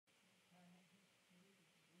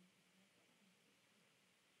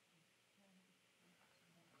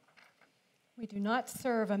We do not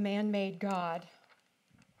serve a man-made God.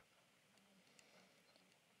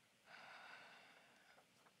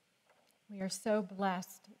 We are so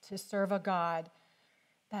blessed to serve a God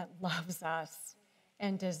that loves us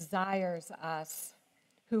and desires us,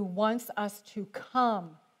 who wants us to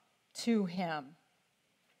come to him.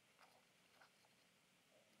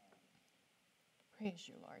 Praise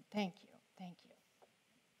you, Lord. Thank you. Thank you.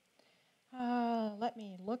 Let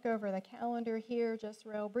me look over the calendar here just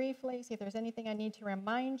real briefly, see if there's anything I need to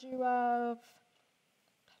remind you of.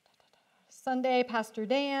 Sunday, Pastor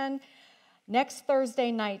Dan. Next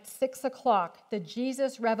Thursday night, 6 o'clock, the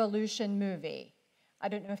Jesus Revolution movie. I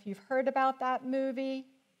don't know if you've heard about that movie.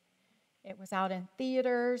 It was out in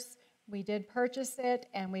theaters. We did purchase it,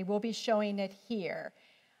 and we will be showing it here.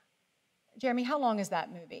 Jeremy, how long is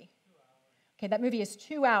that movie? 2 hours. Okay, that movie is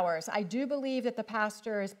 2 hours. I do believe that the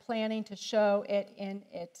pastor is planning to show it in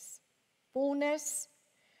its fullness.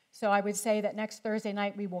 So I would say that next Thursday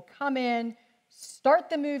night we will come in,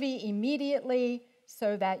 start the movie immediately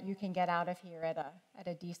so that you can get out of here at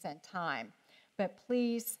a decent time. But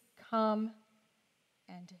please come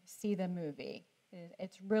and see the movie.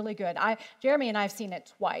 It's really good. Jeremy and I have seen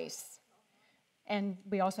it twice. And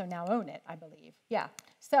we also now own it, I believe. Yeah.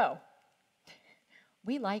 So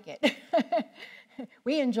we like it.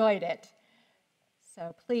 We enjoyed it.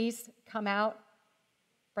 So please come out,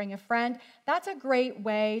 bring a friend. That's a great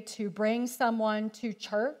way to bring someone to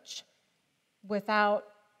church without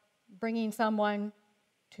bringing someone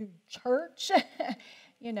to church.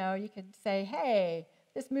 You know, you could say, hey,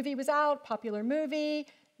 this movie was out, popular movie.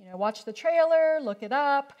 You know, watch the trailer, look it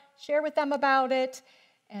up, share with them about it,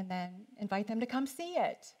 and then invite them to come see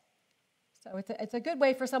it. So it's a good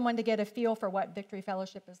way for someone to get a feel for what Victory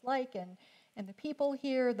Fellowship is like and the people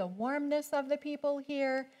here, the warmness of the people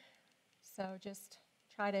here. So just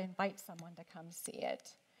try to invite someone to come see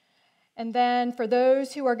it. And then for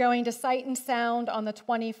those who are going to Sight and Sound on the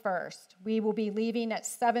 21st, we will be leaving at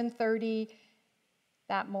 7:30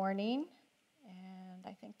 that morning. And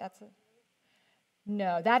I think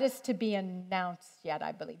no, that is to be announced yet,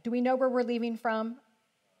 I believe. Do we know where we're leaving from?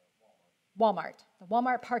 Walmart, the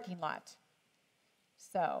Walmart parking lot.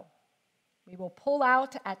 So we will pull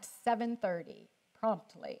out at 7:30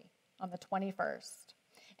 promptly on the 21st.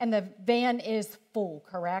 And the van is full,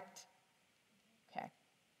 correct?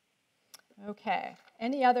 Okay.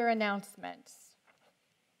 Any other announcements?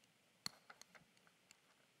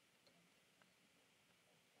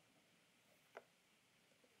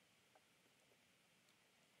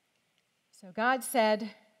 So God said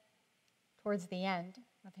towards the end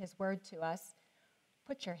of his word to us,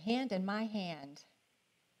 put your hand in my hand.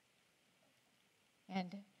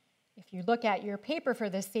 And if you look at your paper for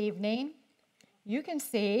this evening, you can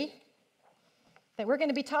see that we're going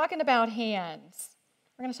to be talking about hands.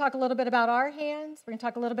 We're going to talk a little bit about our hands. We're going to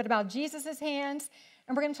talk a little bit about Jesus' hands.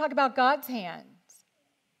 And we're going to talk about God's hands.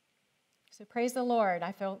 So praise the Lord.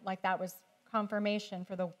 I felt like that was confirmation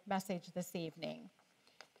for the message this evening.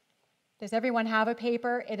 Does everyone have a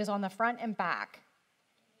paper? It is on the front and back.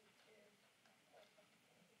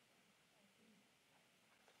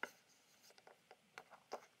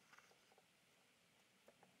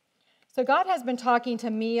 So God has been talking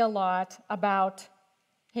to me a lot about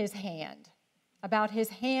his hand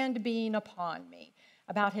being upon me,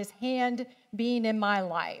 about his hand being in my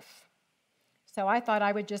life. So I thought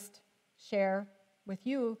I would just share with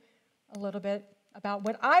you a little bit about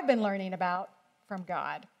what I've been learning about from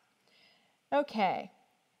God. Okay.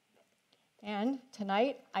 And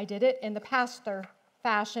tonight I did it in the pastor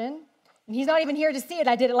fashion. And he's not even here to see it.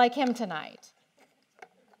 I did it like him tonight.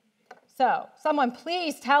 So someone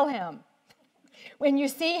please tell him when you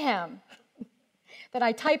see him that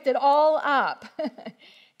I typed it all up.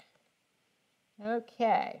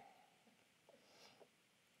 Okay.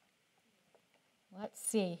 Let's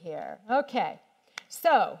see here. Okay.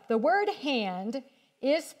 So the word hand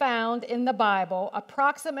is found in the Bible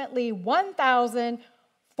approximately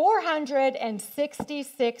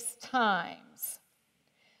 1,466 times.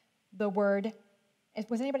 The word,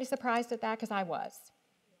 was anybody surprised at that? Because I was.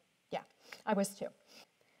 Yeah, I was too.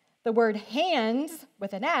 The word hands,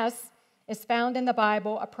 with an S, is found in the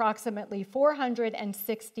Bible approximately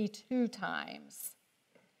 462 times.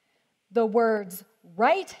 The words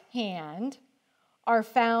right hand are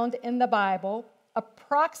found in the Bible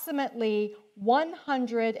approximately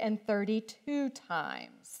 132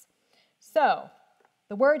 times. So,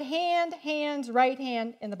 the word hand, hands, right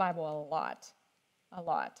hand in the Bible a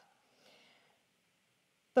lot.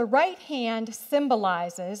 The right hand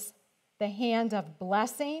symbolizes the hand of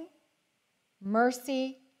blessing,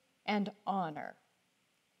 mercy, and honor.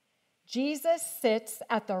 Jesus sits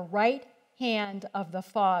at the right hand of the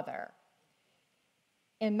Father.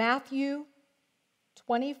 In Matthew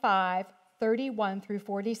 25:31 through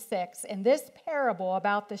 46, in this parable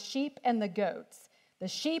about the sheep and the goats, the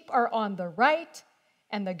sheep are on the right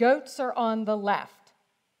and the goats are on the left.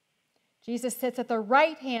 Jesus sits at the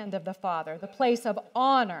right hand of the Father, the place of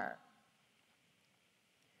honor.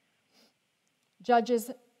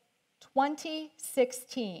 Judges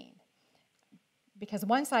 20:16. Because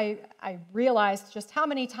once I realized just how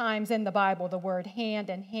many times in the Bible the word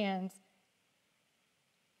hand and hands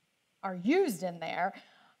are used in there,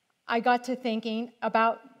 I got to thinking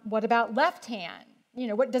about what about left hand?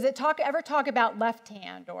 What does it ever talk about left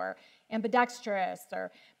hand or ambidextrous?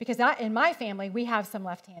 Because in my family, we have some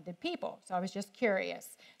left-handed people, so I was just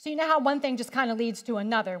curious. So you know how one thing just kind of leads to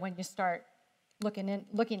another when you start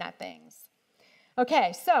looking at things.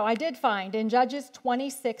 Okay, so I did find in Judges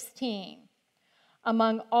 20:16,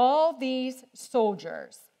 among all these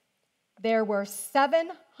soldiers, there were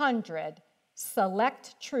 700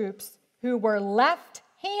 select troops who were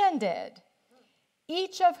left-handed,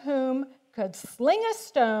 each of whom could sling a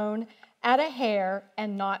stone at a hare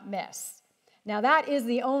and not miss. Now, that is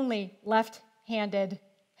the only left-handed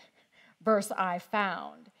verse I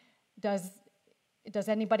found. Does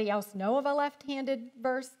anybody else know of a left-handed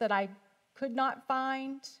verse that I could not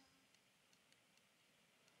find?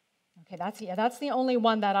 Okay, that's the only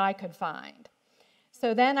one that I could find.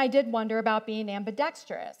 So then I did wonder about being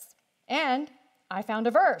ambidextrous, and I found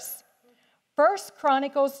a verse. 1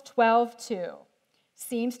 Chronicles 12:2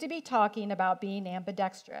 seems to be talking about being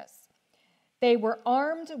ambidextrous. They were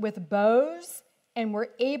armed with bows and were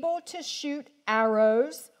able to shoot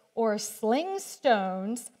arrows or sling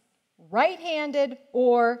stones, right-handed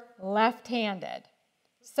or left-handed.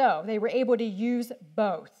 So they were able to use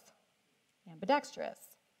both. Ambidextrous.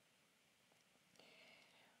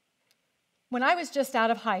 When I was just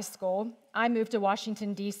out of high school, I moved to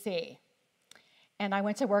Washington, D.C., and I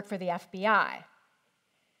went to work for the FBI.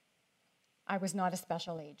 I was not a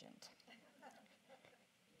special agent.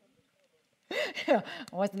 I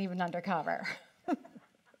wasn't even undercover.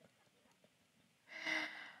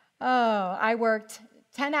 I worked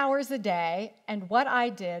 10 hours a day, and what I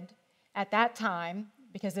did at that time,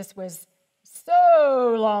 because this was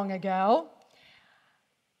so long ago,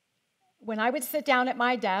 when I would sit down at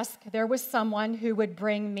my desk, there was someone who would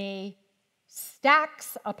bring me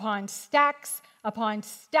stacks upon stacks upon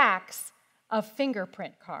stacks of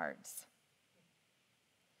fingerprint cards.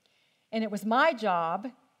 And it was my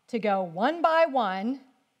job to go one by one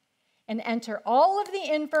and enter all of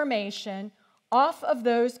the information off of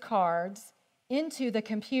those cards into the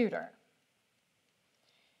computer.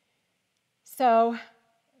 So,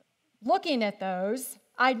 looking at those,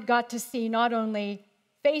 I got to see not only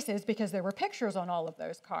faces, because there were pictures on all of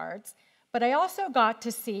those cards, but I also got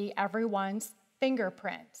to see everyone's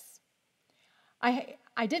fingerprints.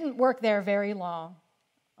 I didn't work there very long,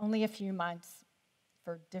 only a few months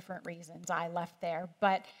for different reasons. I left there,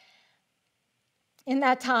 but in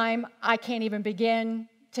that time, I can't even begin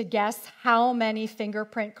to guess how many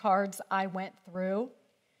fingerprint cards I went through,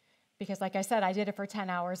 because like I said, I did it for 10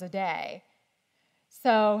 hours a day.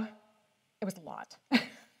 So it was a lot.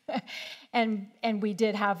 And we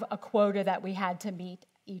did have a quota that we had to meet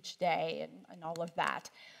each day and all of that.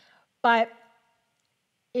 But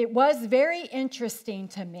it was very interesting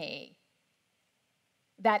to me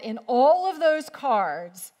that in all of those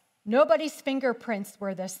cards, nobody's fingerprints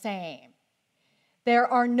were the same. There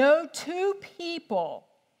are no two people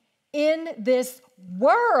in this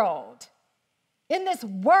world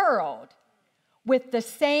with the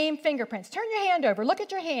same fingerprints. Turn your hand over. Look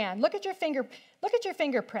at your hand. Look at your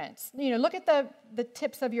fingerprints. Look at the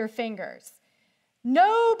tips of your fingers.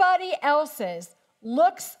 Nobody else's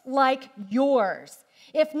looks like yours.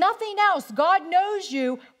 If nothing else, God knows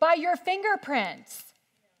you by your fingerprints.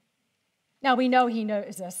 Now, we know He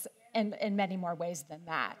knows us in many more ways than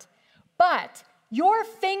that. But your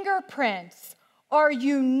fingerprints are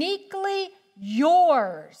uniquely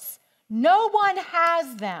yours. No one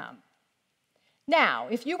has them. Now,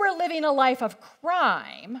 if you were living a life of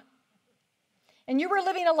crime, and you were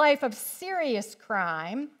living a life of serious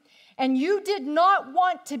crime, and you did not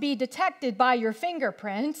want to be detected by your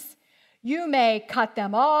fingerprints, you may cut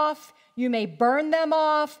them off, you may burn them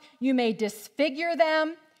off, you may disfigure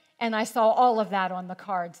them, and I saw all of that on the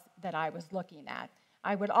cards that I was looking at.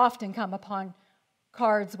 I would often come upon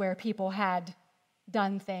cards where people had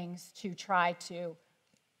done things to try to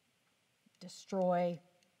destroy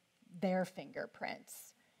their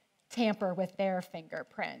fingerprints, tamper with their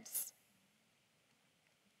fingerprints.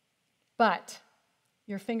 But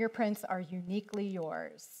your fingerprints are uniquely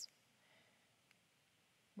yours.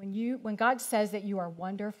 When God says that you are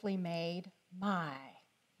wonderfully made, my,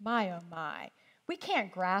 oh my, we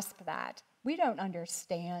can't grasp that. We don't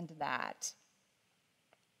understand that.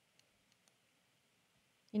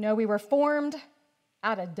 You know, we were formed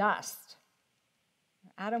out of dust.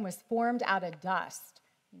 Adam was formed out of dust.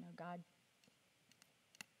 You know, God,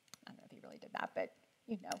 I don't know if he really did that, but,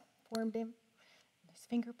 you know, formed him. His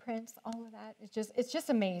fingerprints, all of that. It's just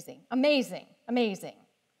amazing. Amazing. Amazing.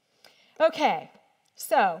 Okay,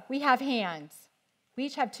 so we have hands. We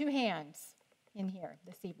each have 2 hands in here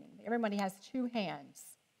this evening. Everybody has 2 hands.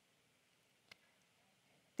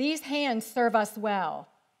 These hands serve us well.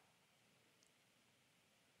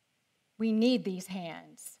 We need these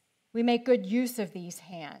hands. We make good use of these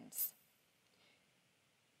hands.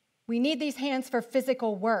 We need these hands for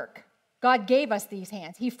physical work. God gave us these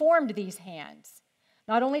hands. He formed these hands.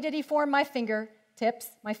 Not only did he form my fingertips,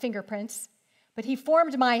 my fingerprints, but he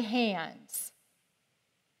formed my hands.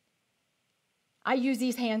 I use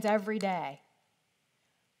these hands every day.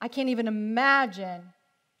 I can't even imagine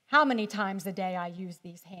how many times a day I use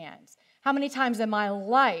these hands. How many times in my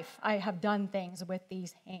life I have done things with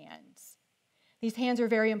these hands. These hands are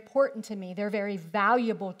very important to me. They're very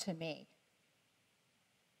valuable to me.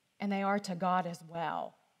 And they are to God as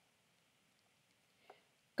well.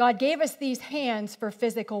 God gave us these hands for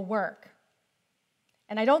physical work.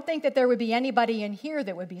 And I don't think that there would be anybody in here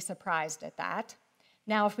that would be surprised at that.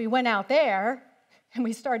 Now, if we went out there and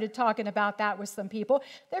we started talking about that with some people,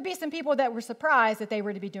 there'd be some people that were surprised that they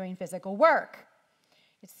were to be doing physical work.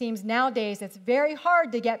 It seems nowadays it's very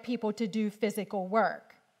hard to get people to do physical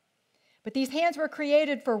work. But these hands were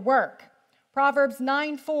created for work. Proverbs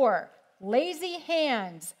 9:4, lazy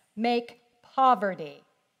hands make poverty.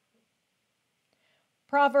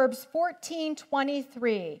 Proverbs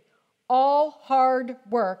 14:23, all hard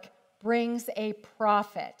work brings a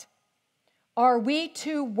profit. Are we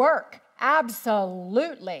to work?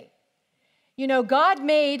 Absolutely. You know, God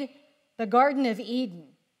made the Garden of Eden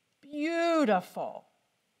beautiful,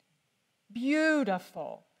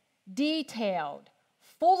 beautiful, detailed,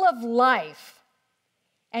 full of life.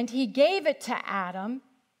 And he gave it to Adam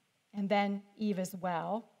and then Eve as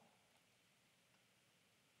well.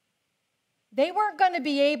 They weren't going to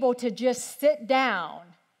be able to just sit down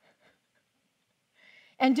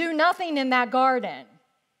and do nothing in that garden.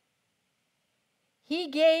 He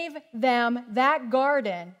gave them that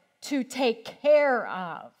garden to take care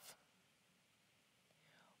of.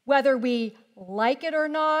 Whether we like it or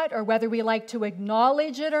not, or whether we like to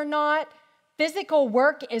acknowledge it or not, physical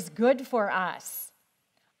work is good for us.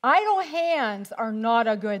 Idle hands are not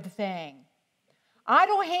a good thing.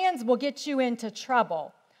 Idle hands will get you into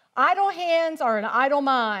trouble. Idle hands are an idle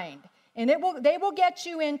mind, and they will get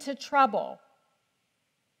you into trouble.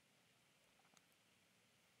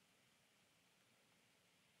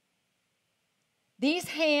 These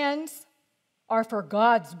hands are for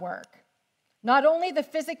God's work. Not only the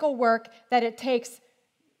physical work that it takes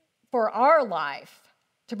for our life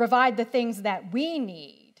to provide the things that we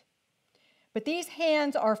need, but these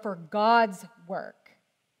hands are for God's work.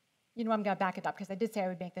 You know, I'm going to back it up because I did say I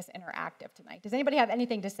would make this interactive tonight. Does anybody have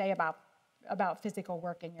anything to say about physical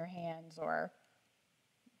work in your hands or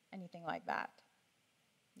anything like that?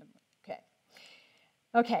 Okay.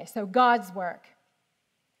 Okay, so God's work.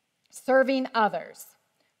 Serving others.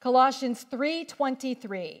 Colossians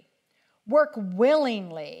 3:23. Work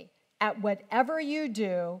willingly at whatever you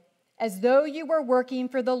do as though you were working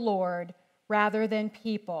for the Lord rather than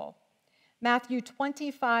people. Matthew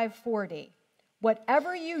 25:40.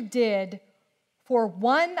 Whatever you did for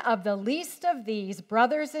one of the least of these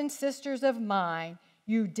brothers and sisters of mine,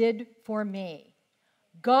 you did for me.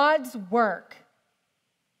 God's work.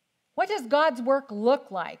 What does God's work look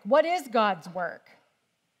like? What is God's work?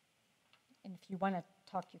 And if you want to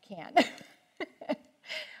talk, you can.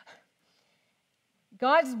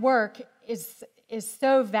 God's work is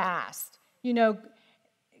so vast. You know,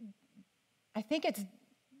 I think it's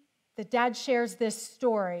the dad shares this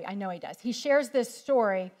story. I know he does. He shares this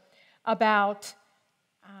story about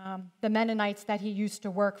the Mennonites that he used to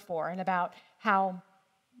work for and about how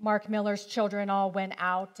Mark Miller's children all went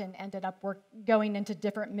out and ended up going into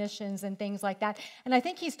different missions and things like that. And I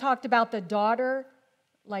think he's talked about the daughter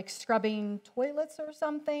like scrubbing toilets or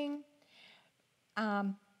something.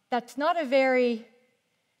 That's not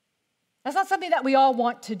something that we all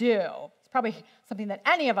want to do. It's probably something that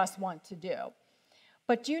any of us want to do.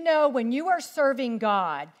 But you know, when you are serving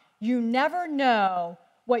God, you never know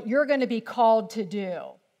what you're going to be called to do.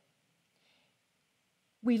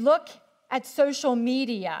 We look at social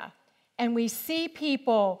media and we see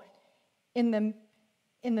people in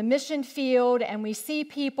in the mission field and we see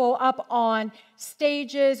people up on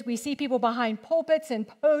stages, we see people behind pulpits and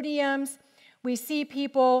podiums, we see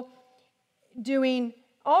people doing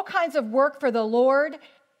all kinds of work for the Lord,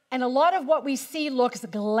 and a lot of what we see looks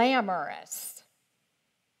glamorous.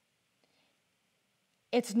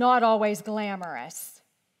 It's not always glamorous.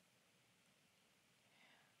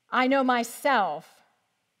 I know myself,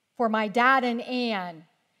 for my dad and Ann,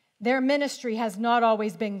 their ministry has not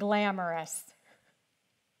always been glamorous.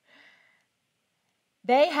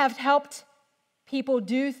 They have helped people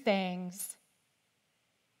do things.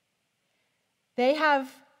 They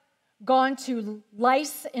have gone to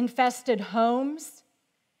lice-infested homes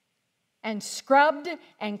and scrubbed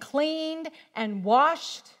and cleaned and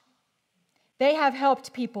washed. They have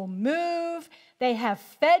helped people move. They have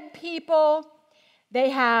fed people. They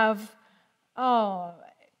have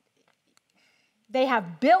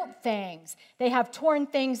built things. They have torn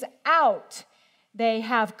things out. They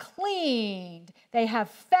have cleaned. They have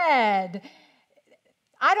fed.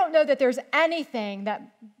 I don't know that there's anything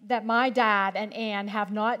that my dad and Ann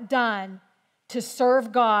have not done to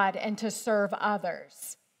serve God and to serve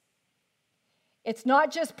others. It's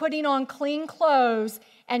not just putting on clean clothes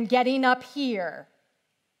and getting up here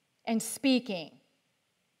and speaking.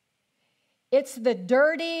 It's the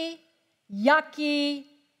dirty, yucky,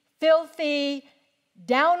 filthy,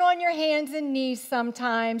 down on your hands and knees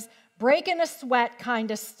sometimes, breaking a sweat kind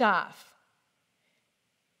of stuff.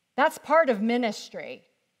 That's part of ministry.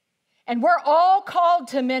 And we're all called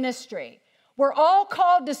to ministry. We're all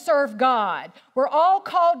called to serve God. We're all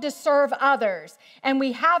called to serve others. And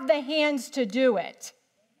we have the hands to do it.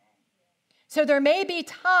 So there may be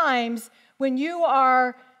times when you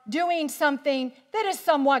are doing something that is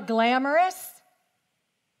somewhat glamorous.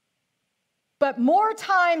 But more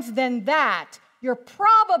times than that, you're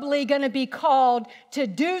probably going to be called to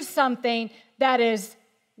do something that is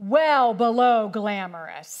well below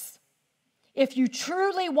glamorous. If you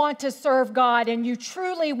truly want to serve God and you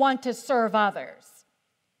truly want to serve others.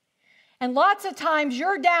 And lots of times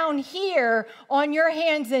you're down here on your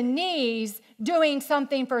hands and knees doing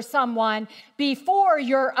something for someone before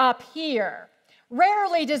you're up here.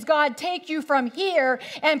 Rarely does God take you from here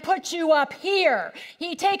and put you up here.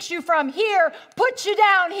 He takes you from here, puts you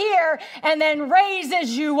down here, and then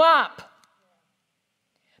raises you up.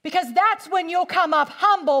 Because that's when you'll come up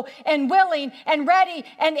humble and willing and ready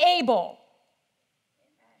and able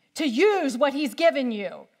to use what He's given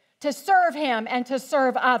you, to serve Him and to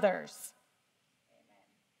serve others.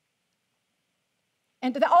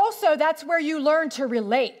 And also, that's where you learn to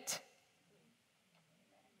relate.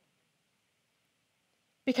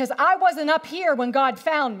 Because I wasn't up here when God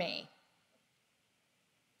found me.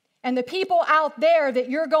 And the people out there that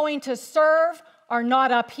you're going to serve are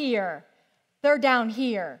not up here. They're down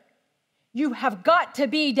here. You have got to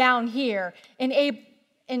be down here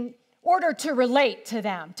in order to relate to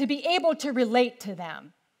them, to be able to relate to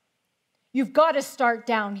them. You've got to start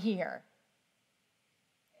down here.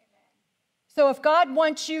 So if God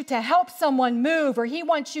wants you to help someone move, or He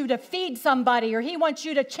wants you to feed somebody, or He wants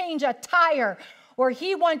you to change a tire, or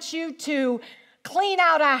He wants you to clean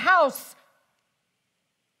out a house,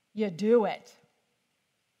 you do it.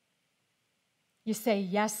 You say,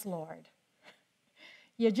 yes, Lord.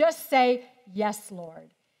 You just say, yes, Lord.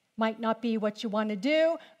 Might not be what you want to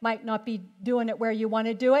do, might not be doing it where you want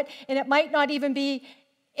to do it, and it might not even be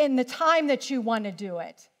in the time that you want to do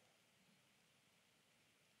it.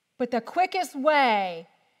 But the quickest way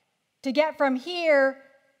to get from here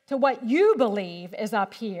to what you believe is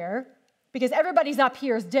up here, because everybody's up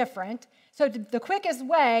here is different, so the quickest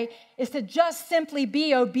way is to just simply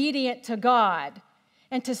be obedient to God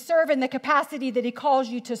and to serve in the capacity that He calls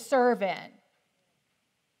you to serve in.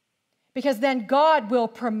 Because then God will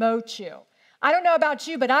promote you. I don't know about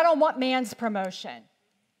you, but I don't want man's promotion.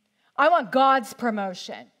 I want God's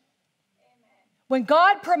promotion. When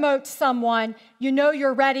God promotes someone, you know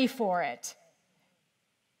you're ready for it.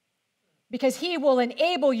 Because He will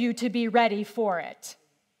enable you to be ready for it.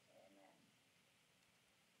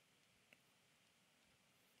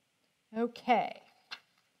 Okay.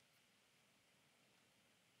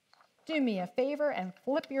 Do me a favor and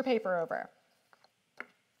flip your paper over.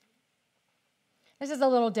 This is a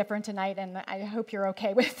little different tonight, and I hope you're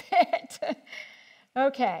okay with it.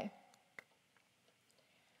 Okay.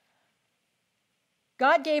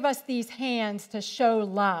 God gave us these hands to show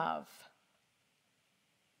love.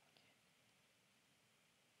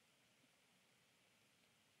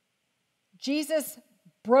 Jesus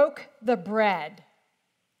broke the bread.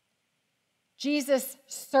 Jesus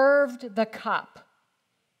served the cup.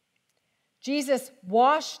 Jesus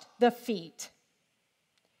washed the feet.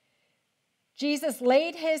 Jesus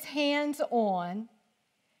laid his hands on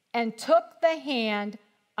and took the hand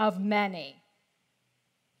of many.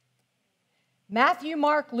 Matthew,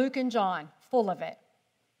 Mark, Luke, and John, full of it.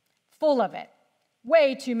 Full of it.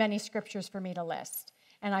 Way too many scriptures for me to list.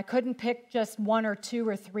 And I couldn't pick just one or two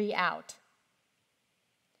or three out.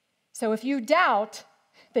 So if you doubt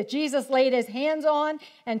that Jesus laid his hands on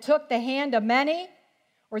and took the hand of many,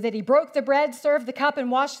 or that he broke the bread, served the cup,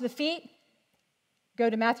 and washed the feet, go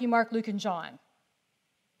to Matthew, Mark, Luke, and John.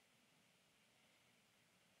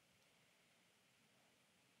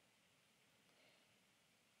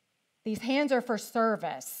 These hands are for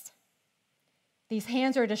service. These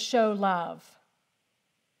hands are to show love.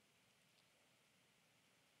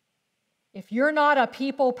 If you're not a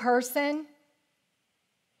people person,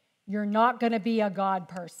 you're not going to be a God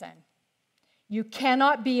person. You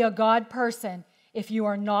cannot be a God person if you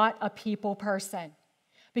are not a people person.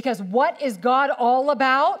 Because what is God all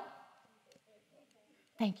about?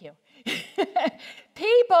 Thank you.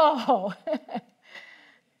 People.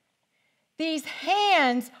 These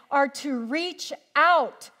hands are to reach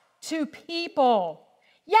out to people.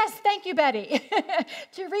 Yes, thank you, Betty.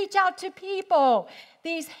 To reach out to people.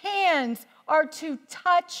 These hands are to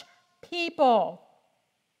touch people.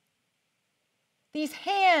 These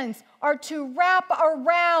hands are to wrap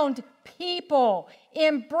around people,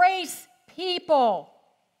 embrace people.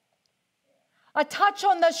 A touch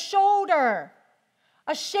on the shoulder,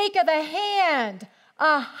 a shake of the hand,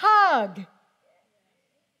 a hug.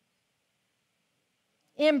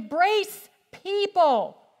 Embrace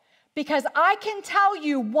people. Because I can tell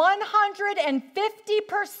you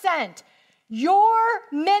 150% your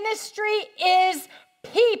ministry is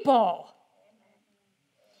people.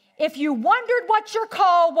 If you wondered what your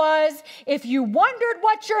call was, if you wondered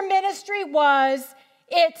what your ministry was,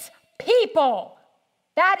 it's people.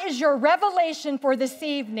 That is your revelation for this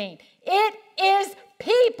evening. It is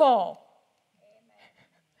people.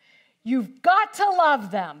 You've got to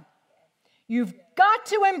love them. You've got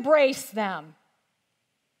to embrace them.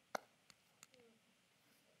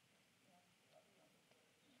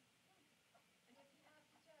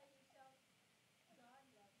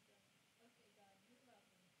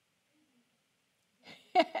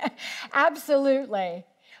 Absolutely.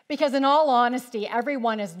 Because in all honesty,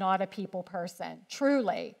 everyone is not a people person.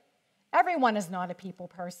 Truly. Everyone is not a people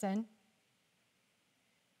person.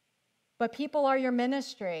 But people are your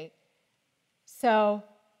ministry. So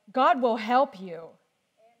God will help you.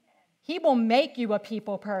 He will make you a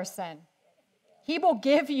people person. He will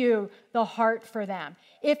give you the heart for them.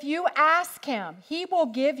 If you ask him, he will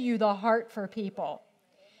give you the heart for people.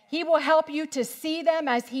 He will help you to see them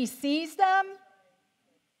as he sees them.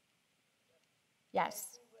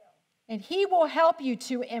 Yes. And he will help you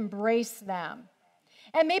to embrace them.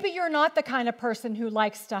 And maybe you're not the kind of person who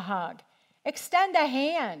likes to hug. Extend a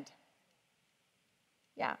hand.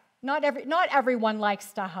 Yeah, not everyone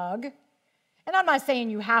likes to hug. And I'm not saying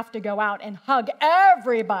you have to go out and hug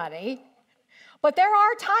everybody. But there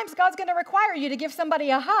are times God's going to require you to give somebody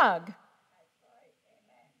a hug.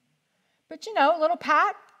 But a little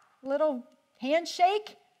pat, a little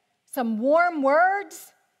handshake, some warm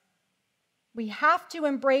words. We have to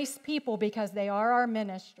embrace people because they are our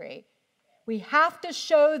ministry. We have to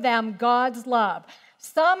show them God's love.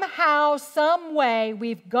 Somehow, some way,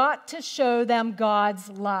 we've got to show them God's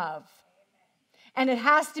love. And it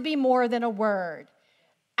has to be more than a word.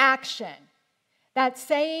 Action. That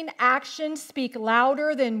saying, actions speak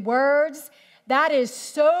louder than words, that is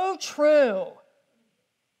so true.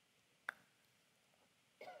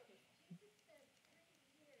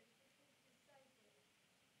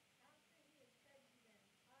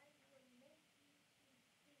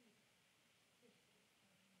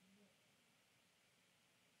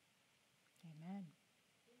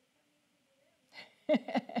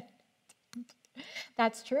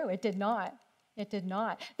 That's true. It did not. It did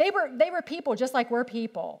not. They were people just like we're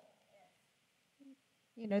people.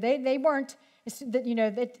 They weren't,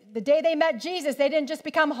 the day they met Jesus, they didn't just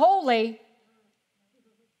become holy.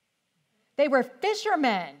 They were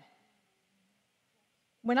fishermen.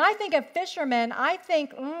 When I think of fishermen, I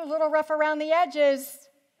think a little rough around the edges.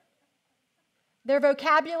 Their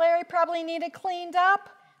vocabulary probably needed cleaned up.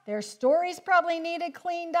 Their stories probably needed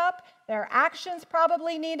cleaned up. Their actions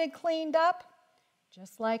probably needed cleaned up.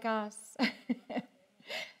 Just like us.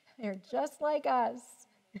 They're just like us.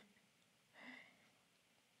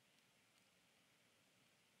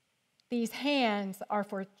 These hands are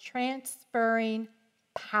for transferring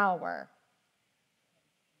power.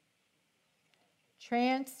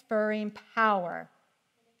 Transferring power.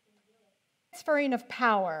 Transferring of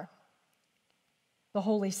power. The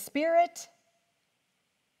Holy Spirit,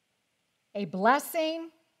 a blessing,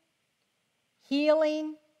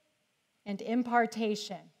 healing, and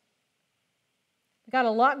impartation. We've got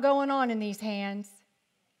a lot going on in these hands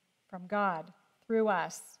from God, through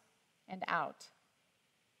us, and out.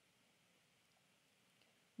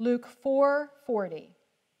 Luke 4:40.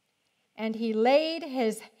 And he laid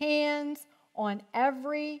his hands on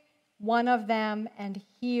every one of them and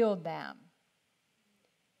healed them.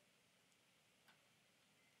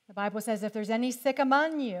 The Bible says, if there's any sick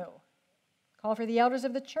among you, call for the elders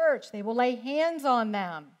of the church. They will lay hands on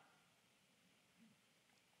them.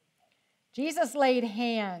 Jesus laid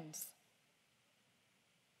hands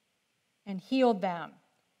and healed them.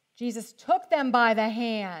 Jesus took them by the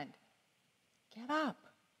hand. Get up.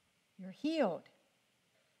 You're healed.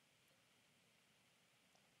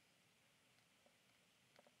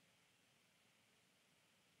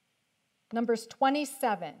 Numbers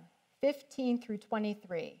 27, 15 through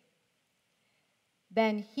 23.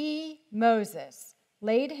 Then he, Moses,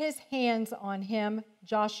 laid his hands on him,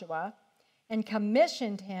 Joshua, and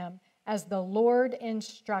commissioned him as the Lord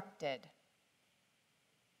instructed.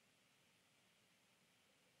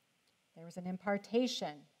 There was an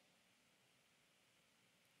impartation.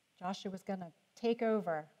 Joshua was going to take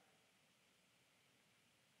over.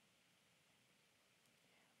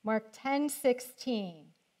 Mark 10:16.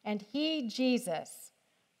 And he, Jesus,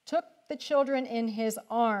 took the children in his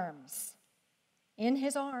arms,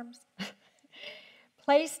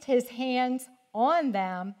 placed his hands on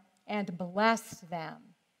them and blessed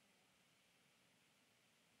them.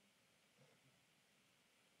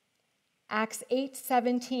 Acts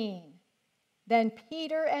 8:17. Then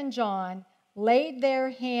Peter and John laid their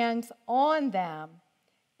hands on them,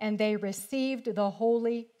 and they received the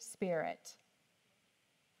Holy Spirit.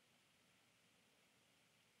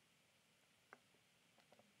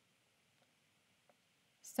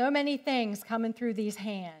 So many things coming through these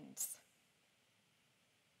hands.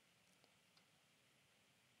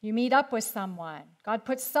 You meet up with someone. God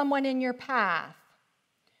puts someone in your path.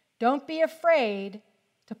 Don't be afraid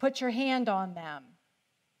to put your hand on them,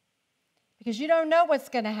 because you don't know what's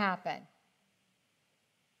going to happen.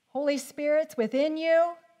 Holy Spirit's within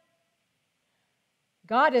you.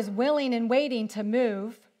 God is willing and waiting to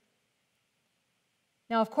move.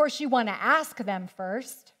 Now, of course, you want to ask them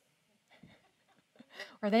first,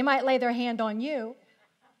 or they might lay their hand on you.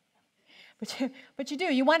 But you do.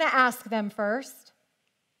 You want to ask them first.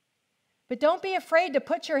 But don't be afraid to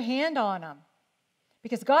put your hand on them,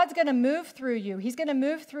 because God's going to move through you. He's going to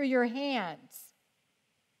move through your hands.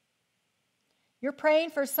 You're praying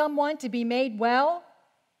for someone to be made well.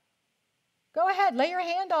 Go ahead, lay your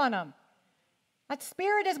hand on them. That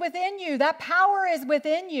spirit is within you. That power is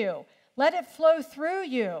within you. Let it flow through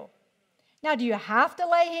you. Now, do you have to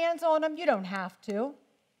lay hands on them? You don't have to.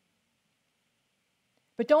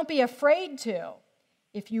 But don't be afraid to.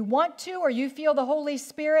 If you want to, or you feel the Holy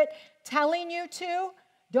Spirit telling you to,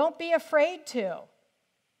 don't be afraid to.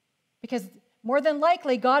 Because more than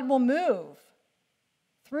likely, God will move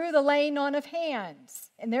through the laying on of hands.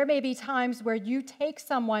 And there may be times where you take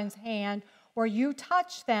someone's hand or you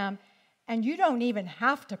touch them and you don't even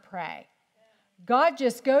have to pray. God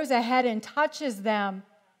just goes ahead and touches them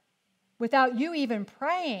without you even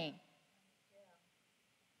praying.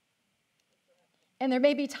 And there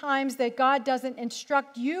may be times that God doesn't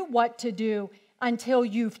instruct you what to do until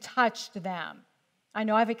you've touched them. I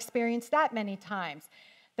know I've experienced that many times,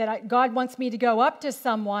 that God wants me to go up to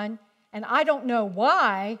someone, and I don't know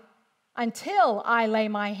why until I lay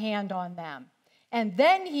my hand on them. And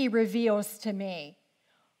then he reveals to me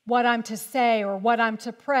what I'm to say, or what I'm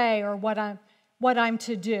to pray, or what I'm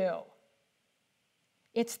to do.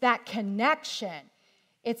 It's that connection.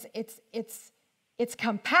 It's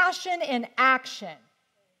compassion in action.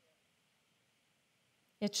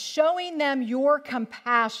 It's showing them your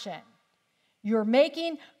compassion. You're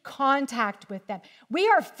making contact with them. We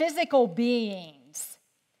are physical beings.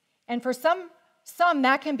 And for some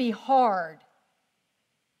that can be hard.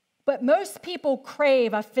 But most people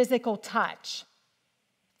crave a physical touch,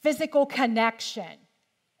 physical connection.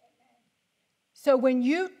 So when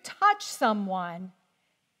you touch someone,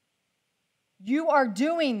 you are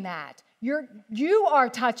doing that. You are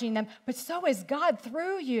touching them, but so is God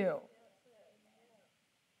through you.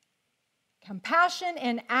 Compassion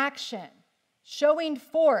in action, showing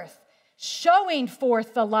forth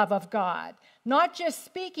the love of God. Not just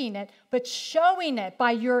speaking it, but showing it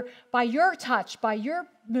by your touch, by your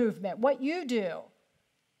movement, what you do.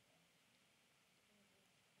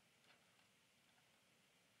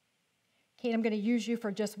 Kate, I'm going to use you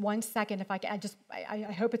for just 1 second. If I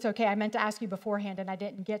hope it's okay. I meant to ask you beforehand and I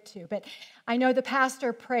didn't get to. But I know the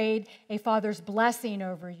pastor prayed a father's blessing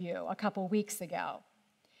over you a couple weeks ago.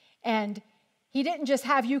 And he didn't just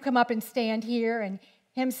have you come up and stand here and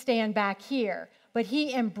him stand back here, but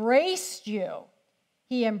he embraced you.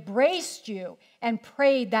 He embraced you and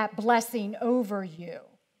prayed that blessing over you.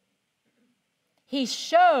 He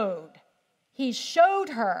showed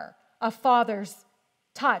her a father's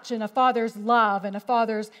touch and a father's love and a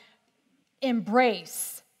father's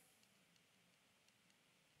embrace.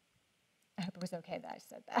 I hope it was okay that I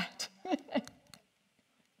said that.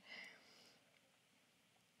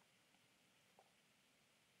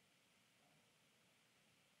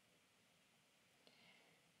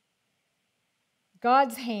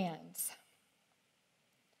 God's hands.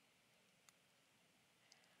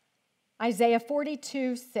 Isaiah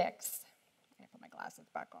 42:6. I put my glasses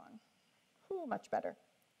back on. Ooh, much better.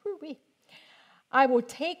 Ooh-wee. I will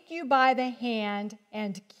take you by the hand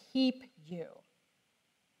and keep you.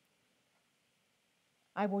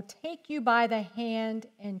 I will take you by the hand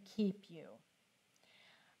and keep you.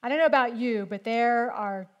 I don't know about you, but there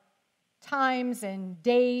are times and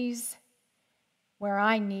days where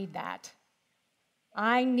I need that.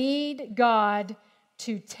 I need God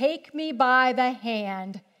to take me by the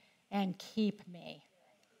hand and keep me.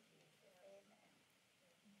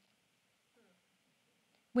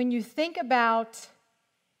 When you think about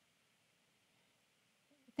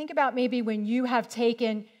maybe when you have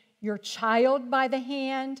taken your child by the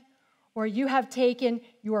hand, or you have taken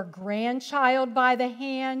your grandchild by the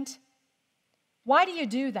hand. Why do you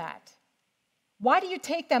do that? Why do you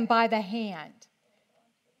take them by the hand?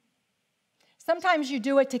 Sometimes you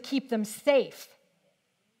do it to keep them safe,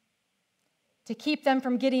 to keep them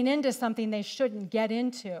from getting into something they shouldn't get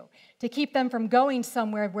into, to keep them from going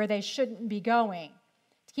somewhere where they shouldn't be going,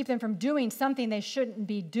 to keep them from doing something they shouldn't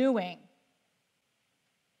be doing.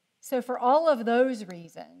 So for all of those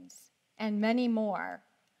reasons and many more,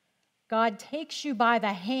 God takes you by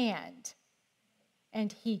the hand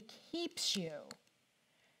and he keeps you.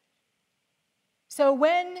 So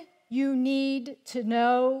when you need to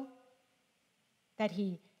know that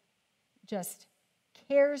he just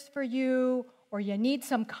cares for you, or you need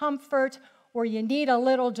some comfort, or you need a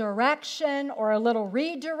little direction, or a little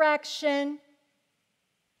redirection,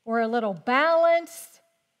 or a little balance,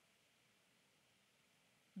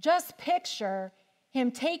 just picture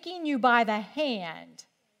him taking you by the hand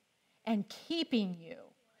and keeping you,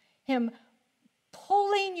 him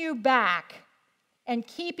pulling you back and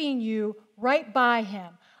keeping you right by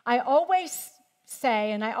him. I always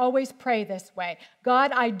say, and I always pray this way,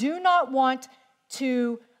 God, I do not want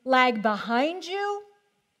to lag behind you,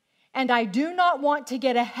 and I do not want to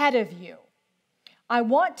get ahead of you. I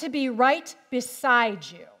want to be right beside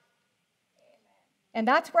you. And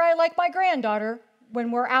that's where I like my granddaughter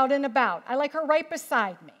when we're out and about. I like her right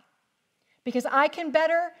beside me because I can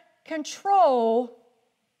better control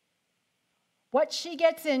what she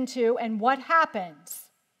gets into and what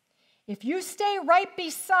happens. If you stay right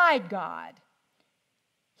beside God,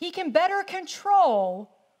 he can better control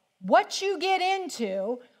what you get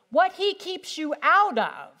into, what he keeps you out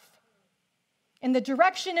of, and the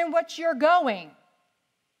direction in which you're going.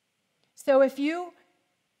 So if you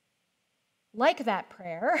like that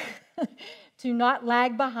prayer, to not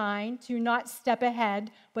lag behind, to not step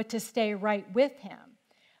ahead, but to stay right with him.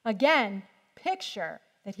 Again, picture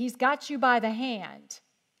that he's got you by the hand.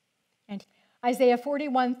 And Isaiah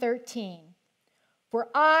 41:13, for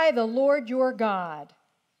I, the Lord your God,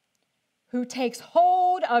 who takes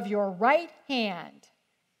hold of your right hand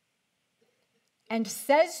and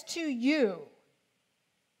says to you,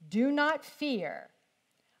 do not fear,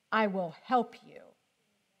 I will help you.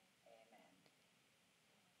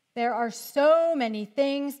 There are so many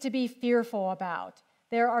things to be fearful about.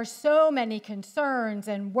 There are so many concerns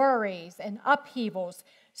and worries and upheavals.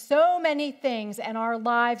 So many things in our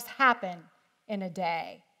lives happen in a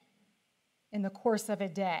day, in the course of a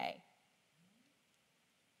day.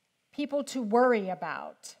 People to worry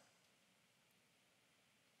about,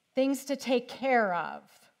 things to take care of.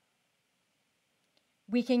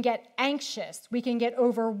 We can get anxious, we can get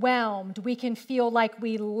overwhelmed, we can feel like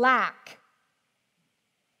we lack.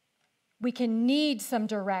 We can need some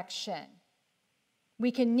direction.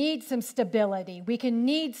 We can need some stability. We can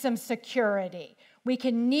need some security. We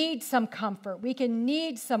can need some comfort. We can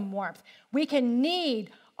need some warmth. We can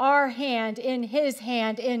need our hand in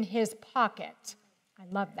his pocket. I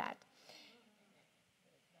love that.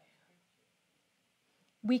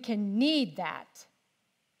 We can need that.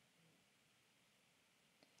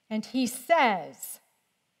 And he says,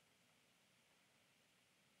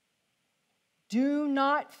 Do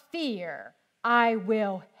not fear, I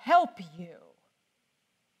will help you.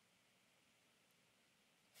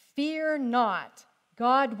 Fear not,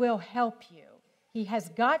 God will help you. He has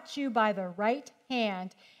got you by the right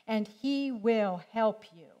hand, and He will help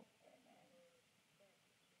you.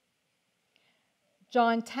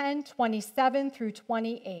 John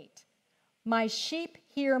 10:27-28. My sheep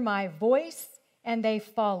hear my voice, and they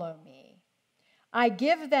follow me. I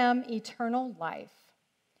give them eternal life,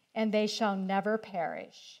 and they shall never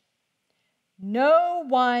perish. No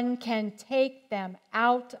one can take them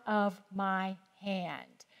out of my hand.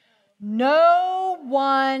 No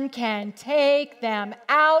one can take them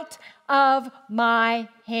out of my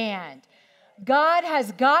hand. God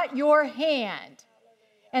has got your hand,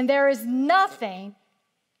 and there is nothing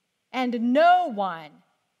and no one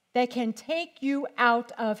that can take you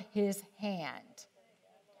out of His hand.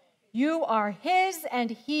 You are His, and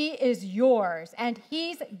He is yours, and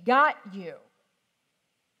He's got you.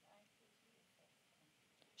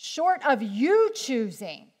 Short of you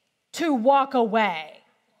choosing to walk away,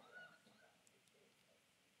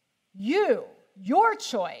 your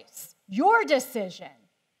choice, your decision.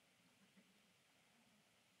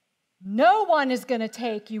 No one is going to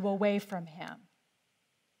take you away from Him.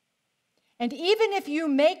 And even if you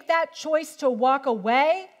make that choice to walk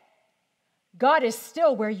away, God is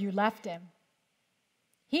still where you left Him.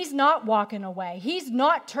 He's not walking away. He's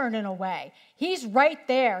not turning away. He's right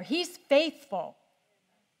there. He's faithful.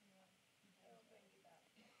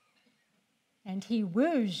 And He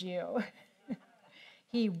woos you.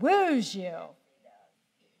 He woos you.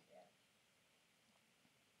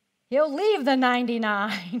 He'll leave the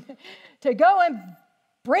 99 to go and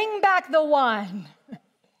bring back the one.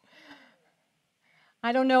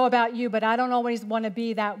 I don't know about you, but I don't always want to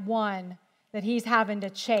be that one that He's having to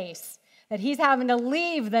chase, that He's having to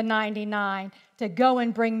leave the 99 to go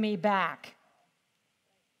and bring me back.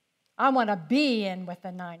 I want to be in with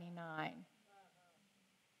the 99.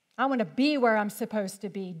 I want to be where I'm supposed to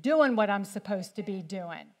be, doing what I'm supposed to be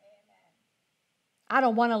doing. I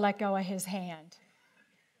don't want to let go of His hand.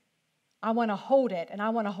 I want to hold it, and I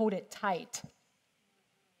want to hold it tight.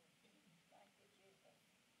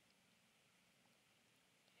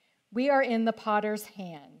 We are in the potter's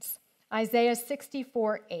hands. Isaiah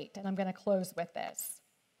 64:8, and I'm going to close with this.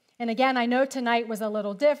 And again, I know tonight was a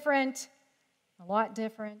little different, a lot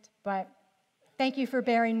different, but thank you for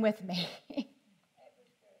bearing with me.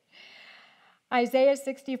 Isaiah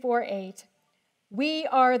 64:8, we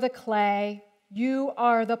are the clay, you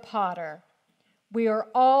are the potter. We are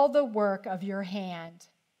all the work of your hand.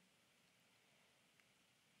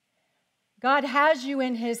 God has you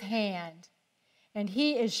in His hand, and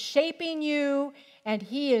He is shaping you, and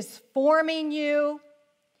He is forming you.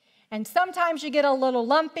 And sometimes you get a little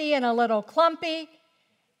lumpy and a little clumpy,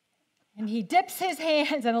 and He dips His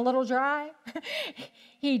hands, and a little dry.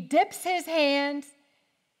 He dips His hands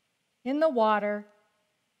in the water,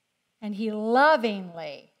 and He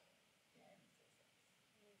lovingly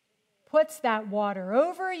puts that water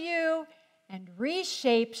over you and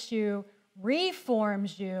reshapes you,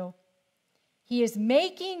 reforms you. He is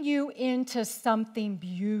making you into something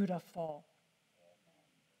beautiful.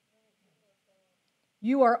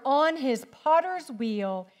 You are on His potter's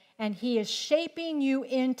wheel, and He is shaping you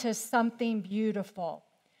into something beautiful.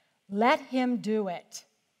 Let Him do it.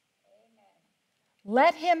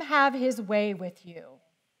 Let Him have His way with you.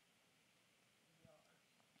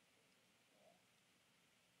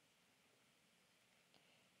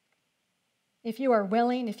 If you are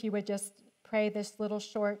willing, if you would just pray this little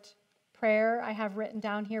short prayer I have written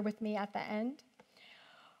down here with me at the end.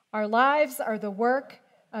 Our lives are the work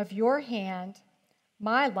of your hand,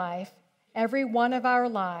 my life, every one of our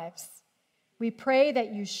lives. We pray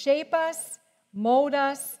that you shape us, mold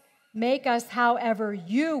us, make us however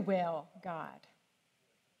you will, God.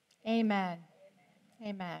 Amen.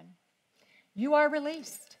 Amen. You are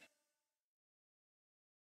released.